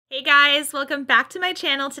Hey guys, welcome back to my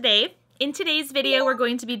channel today. In today's video, we're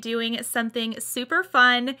going to be doing something super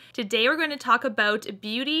fun. Today, we're going to talk about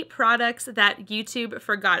beauty products that YouTube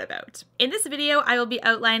forgot about. In this video, I will be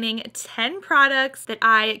outlining 10 products that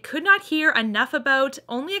I could not hear enough about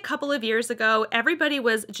only a couple of years ago. Everybody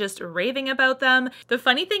was just raving about them. The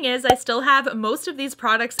funny thing is, I still have most of these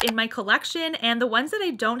products in my collection, and the ones that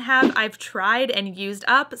I don't have, I've tried and used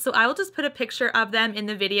up, so I will just put a picture of them in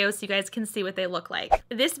the video so you guys can see what they look like.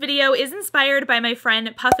 This video is inspired by my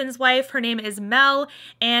friend Puffin's wife. Her name is Mel,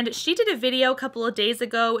 and she did a video a couple of days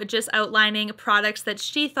ago just outlining products that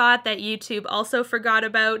she thought that YouTube also forgot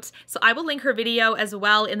about. So I will link her video as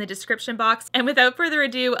well in the description box. And without further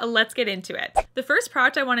ado, let's get into it. The first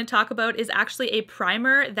product I want to talk about is actually a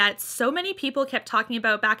primer that so many people kept talking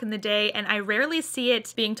about back in the day, and I rarely see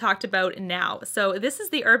it being talked about now. So this is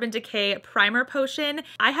the Urban Decay Primer Potion.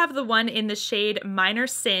 I have the one in the shade Minor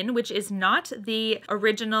Sin, which is not the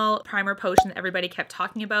original primer potion that everybody kept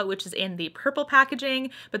talking about, which is in the purple packaging,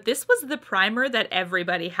 but this was the primer that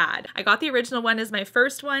everybody had. I got the original one as my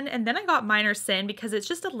first one, and then I got Minor Sin because it's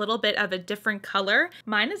just a little bit of a different color.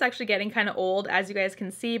 Mine is actually getting kind of old, as you guys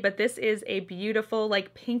can see, but this is a beautiful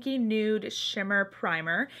like pinky nude shimmer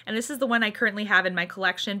primer, and this is the one I currently have in my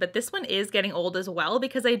collection, but this one is getting old as well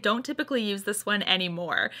because I don't typically use this one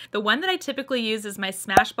anymore. The one that I typically use is my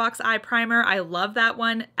Smashbox eye primer. I love that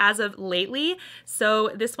one as of lately, so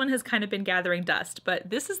this one has kind of been gathering dust, but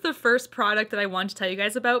this is the first product that I want to tell you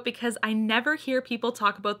guys about because I never hear people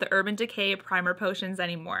talk about the Urban Decay primer potions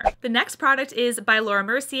anymore. The next product is by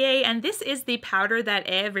Mercier, and this is the powder that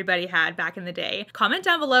everybody had back in the day. Comment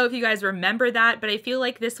down below if you guys remember that, but I feel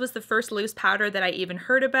like this was the first loose powder that I even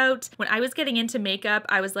heard about. When I was getting into makeup,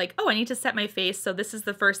 I was like, oh, I need to set my face, so this is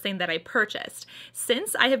the first thing that I purchased.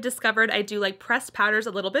 Since I have discovered I do like pressed powders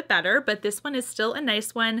a little bit better, but this one is still a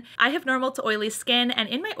nice one. I have normal to oily skin, and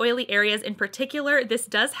in my oily areas in particular, this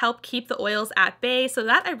does help keep the oils at bay, so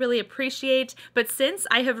that I really appreciate. But since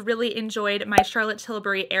I have really enjoyed my Charlotte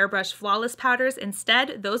Tilbury Airbrush Flawless powders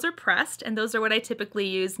instead, those are pressed, and those are what I typically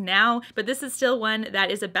use now, but this is still one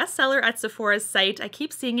that is a bestseller at Sephora's site. I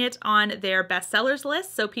keep seeing it on their bestsellers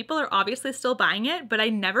list, so people are obviously still buying it, but I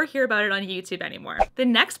never hear about it on YouTube anymore. The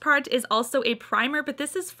next product is also a primer, but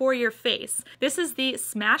this is for your face. This is the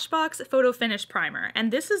Smashbox Photo Finish Primer,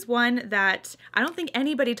 and this is one that I don't think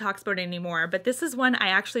anybody talks about anymore, but this is one I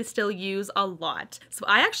actually still use a lot. So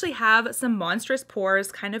I actually have some monstrous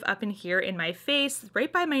pores kind of up in here in my face,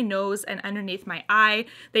 right by my nose and underneath my eye.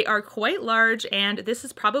 They are quite large, and this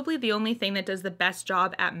is probably the only thing that does the best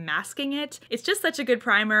job at masking it. It's just such a good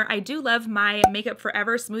primer. I do love my Makeup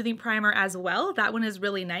Forever smoothing primer as well. That one is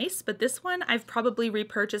really nice, but this one I've probably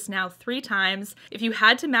repurchased now 3 times. If you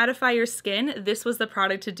had to mattify your skin, this was the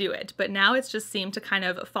product to do it, but now it's just seemed to kind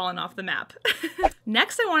of fallen off the map.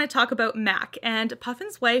 Next, I want to talk about MAC, and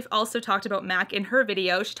Puffin's wife also talked about MAC in her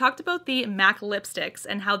video. She talked about the MAC lipsticks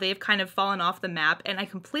and how they've kind of fallen off the map, and I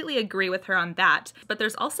completely agree with her on that. But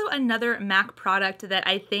there's also another MAC product that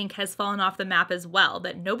I think has fallen off the map as well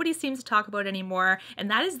that nobody seems to talk about anymore, and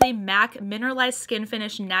that is the MAC Mineralize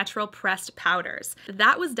Skinfinish Natural Pressed Powders.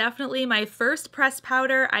 That was definitely my first pressed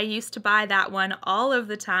powder. I used to buy that one all of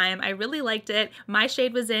the time. I really liked it. My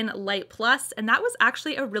shade was in Light Plus, and that was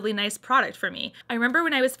actually a really nice product for me. I remember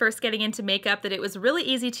when I was first getting into makeup that it was really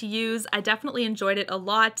easy to use. I definitely enjoyed it a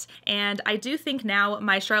lot, and I do think now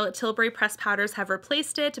my Charlotte Tilbury pressed powders have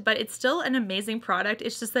replaced it, but it's still an amazing product.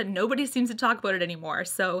 It's just that nobody seems to talk about it anymore,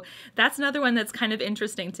 so that's another one that's kind of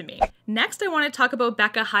interesting to me. Next, I want to talk about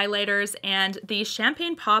Becca highlighters, and the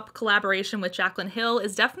Champagne Pop collaboration with Jaclyn Hill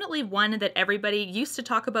is definitely one that everybody used to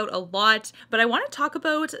talk about a lot, but I want to talk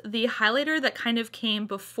about the highlighter that kind of came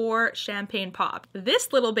before Champagne Pop.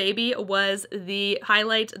 This little baby was the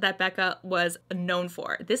highlight that Becca was known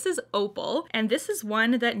for. This is Opal, and this is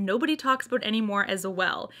one that nobody talks about anymore as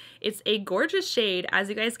well. It's a gorgeous shade, as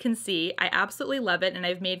you guys can see. I absolutely love it, and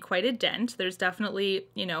I've made quite a dent. There's definitely,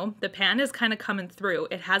 you know, the pan is kind of coming through.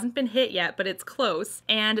 It hasn't been hit yet, but it's close.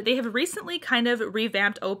 And they have recently kind of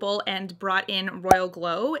revamped Opal and brought in Royal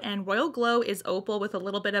Glow, and Royal Glow is Opal with a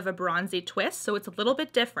little bit of a bronzy twist, so it's a little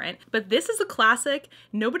bit different. But this is a classic.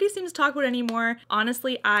 Nobody seems to talk about it anymore.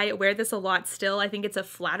 Honestly, I wear this a lot still. I think it's a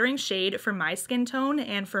flattering shade for my skin tone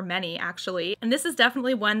and for many actually. And this is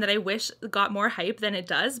definitely one that I wish got more hype than it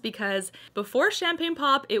does because before Champagne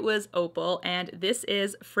Pop, it was Opal, and this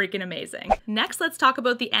is freaking amazing. Next, let's talk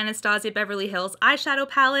about the Anastasia Beverly Hills eyeshadow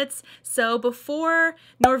palettes. So before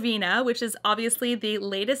Norvina, which is obviously the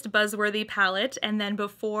latest buzzworthy palette, and then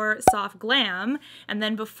before Soft Glam, and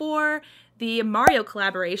then before the Mario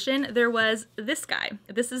collaboration, there was this guy.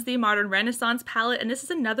 This is the Modern Renaissance palette, and this is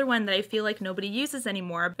another one that I feel like nobody uses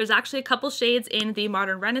anymore. There's actually a couple shades in the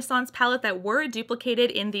Modern Renaissance palette that were duplicated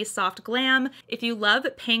in the Soft Glam. If you love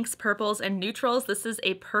pinks, purples, and neutrals, this is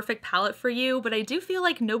a perfect palette for you, but I do feel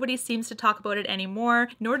like nobody seems to talk about it anymore,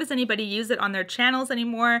 nor does anybody use it on their channels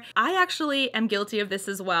anymore. I actually am guilty of this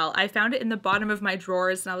as well. I found it in the bottom of my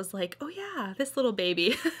drawers and I was like, oh yeah, this little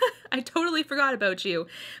baby. I totally forgot about you.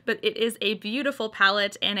 But it is a beautiful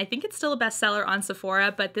palette, and I think it's still a bestseller on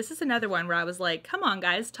Sephora, but this is another one where I was like, come on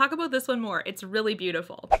guys, talk about this one more. It's really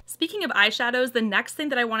beautiful. Speaking of eyeshadows, the next thing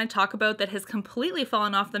that I want to talk about that has completely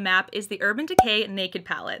fallen off the map is the Urban Decay Naked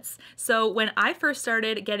palettes. So when I first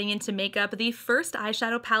started getting into makeup, the first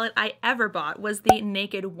eyeshadow palette I ever bought was the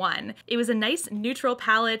Naked one. It was a nice neutral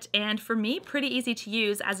palette, and for me, pretty easy to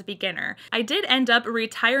use as a beginner. I did end up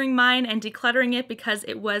retiring mine and decluttering it because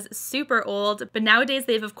it was super old, but nowadays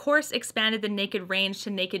they've of course expanded the Naked range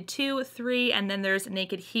to Naked 2, 3, and then there's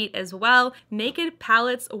Naked Heat as well. Naked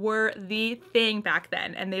palettes were the thing back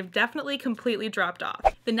then, and they've definitely completely dropped off.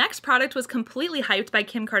 The next product was completely hyped by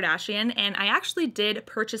Kim Kardashian, and I actually did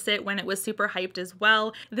purchase it when it was super hyped as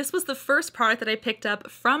well. This was the first product that I picked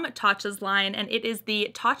up from Tatcha's line, and it is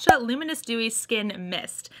the Tatcha Luminous Dewy Skin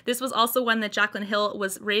Mist. This was also one that Jaclyn Hill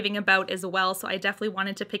was raving about as well, so I definitely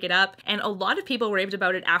wanted to pick it up, and a lot of people raved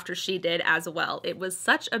about it after she did as well. It was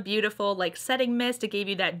such a beautiful like setting mist. It gave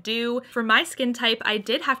you that dew. For my skin type, I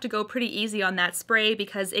did have to go pretty easy on that spray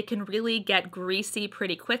because it can really get greasy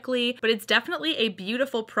pretty quickly, but it's definitely a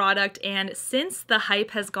beautiful product, and since the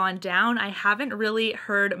hype has gone down, I haven't really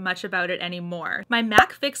heard much about it anymore. My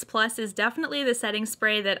MAC Fix Plus is definitely the setting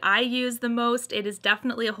spray that I use the most. It is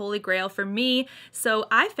definitely a holy grail for me, so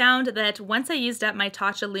I found that once I used up my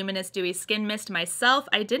Tatcha Luminous Dewy Skin Mist myself,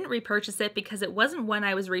 I didn't repurchase it because it wasn't one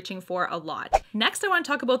I was reaching for a lot. Next, I want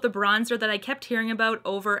to talk about the bronzer that I kept hearing about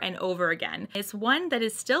over and over again. It's one that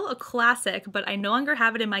is still a classic, but I no longer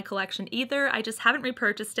have it in my collection either. I just haven't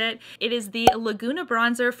repurchased it. It is the Laguna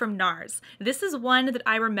bronzer from Nars. This is one that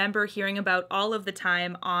I remember hearing about all of the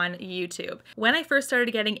time on YouTube. When I first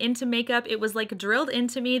started getting into makeup, it was like drilled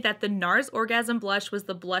into me that the Nars Orgasm blush was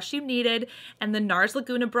the blush you needed, and the Nars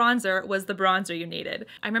Laguna bronzer was the bronzer you needed.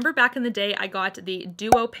 I remember back in the day, I got the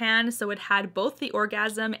Duo pan, so it had both the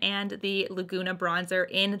Orgasm and the Laguna bronzer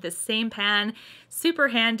in the same pan. Super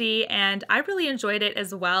handy, and I really enjoyed it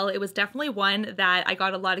as well. It was definitely one that I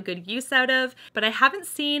got a lot of good use out of, but I haven't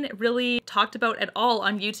seen really talked about at all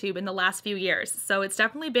on YouTube in the last few years. So it's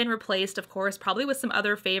definitely been replaced, of course, probably with some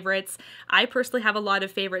other favorites. I personally have a lot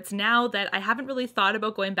of favorites now that I haven't really thought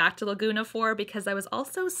about going back to Laguna for because I was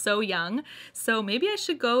also so young. So maybe I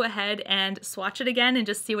should go ahead and swatch it again and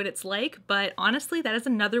just see what it's like. But honestly, that is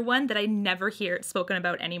another one that I never hear spoken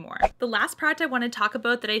about anymore. The last product I want to talk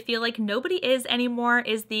about that I feel like nobody is anymore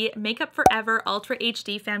is the Makeup Forever Ultra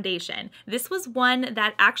HD Foundation. This was one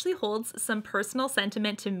that actually holds some personal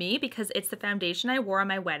sentiment to me because it's the foundation I wore on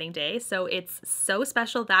my wedding day, so it's so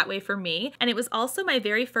special that way for me. And it was also my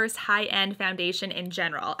very first high-end foundation in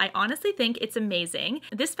general. I honestly think it's amazing.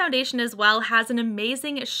 This foundation as well has an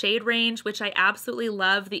amazing shade range, which I absolutely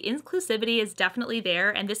love. The inclusivity is definitely there,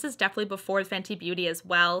 and this is definitely before Fenty Beauty as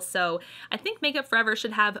well, so I think Makeup Forever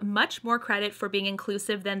should have much more credit for being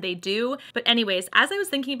inclusive than they do. But anyways, as I was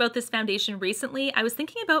thinking about this foundation recently, I was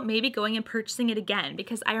thinking about maybe going and purchasing it again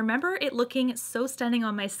because I remember it looking so stunning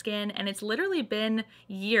on my skin, and it's literally been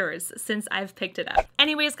years since I've picked it up.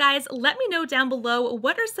 Anyways, guys, let me know down below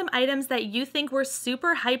what are some items that you think were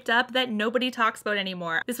super hyped up that nobody talks about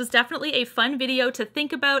anymore. This was definitely a fun video to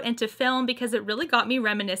think about and to film because it really got me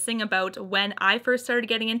reminiscing about when I first started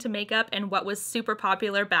getting into makeup and what was super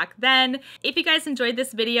popular back then. If you guys enjoyed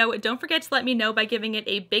this video, don't forget to let me know by giving it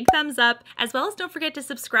a big thumbs up, as well as don't forget to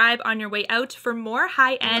subscribe on your way out for more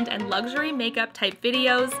high-end and luxury makeup type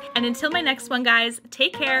videos. And until my next one, guys,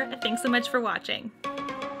 take care. Thanks so much for watching.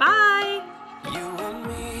 Bye! You and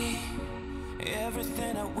me,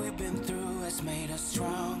 everything that we've been through has made us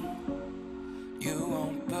strong. You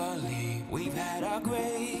won't believe we've had our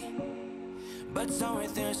gray, but somewhere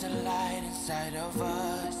there's a light inside of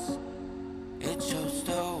us. It shows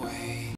the way.